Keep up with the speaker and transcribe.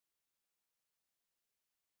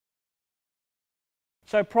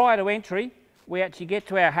So prior to entry, we actually get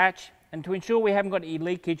to our hatch, and to ensure we haven't got any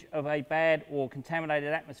leakage of a bad or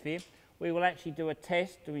contaminated atmosphere, we will actually do a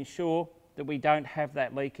test to ensure that we don't have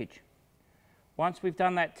that leakage. Once we've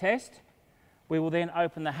done that test, we will then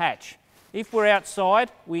open the hatch. If we're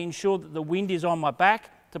outside, we ensure that the wind is on my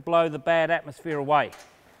back to blow the bad atmosphere away.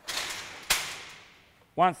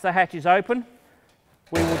 Once the hatch is open,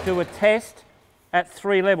 we will do a test at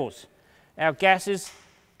 3 levels. Our gases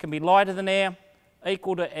can be lighter than air,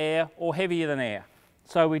 equal to air, or heavier than air.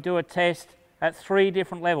 So we do a test at 3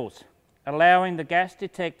 different levels, allowing the gas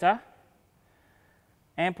detector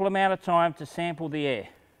ample amount of time to sample the air.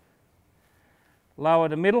 Lower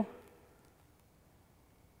to middle,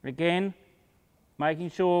 again,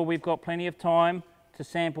 making sure we've got plenty of time to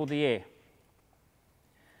sample the air.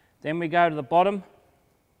 Then we go to the bottom,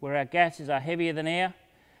 where our gases are heavier than air,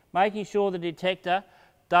 making sure the detector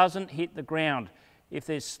doesn't hit the ground. If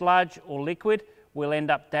there's sludge or liquid, we'll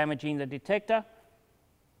end up damaging the detector.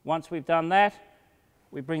 Once we've done that,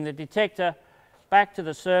 we bring the detector back to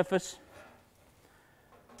the surface.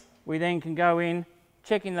 We then can go in,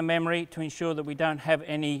 checking the memory to ensure that we don't have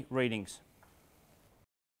any readings.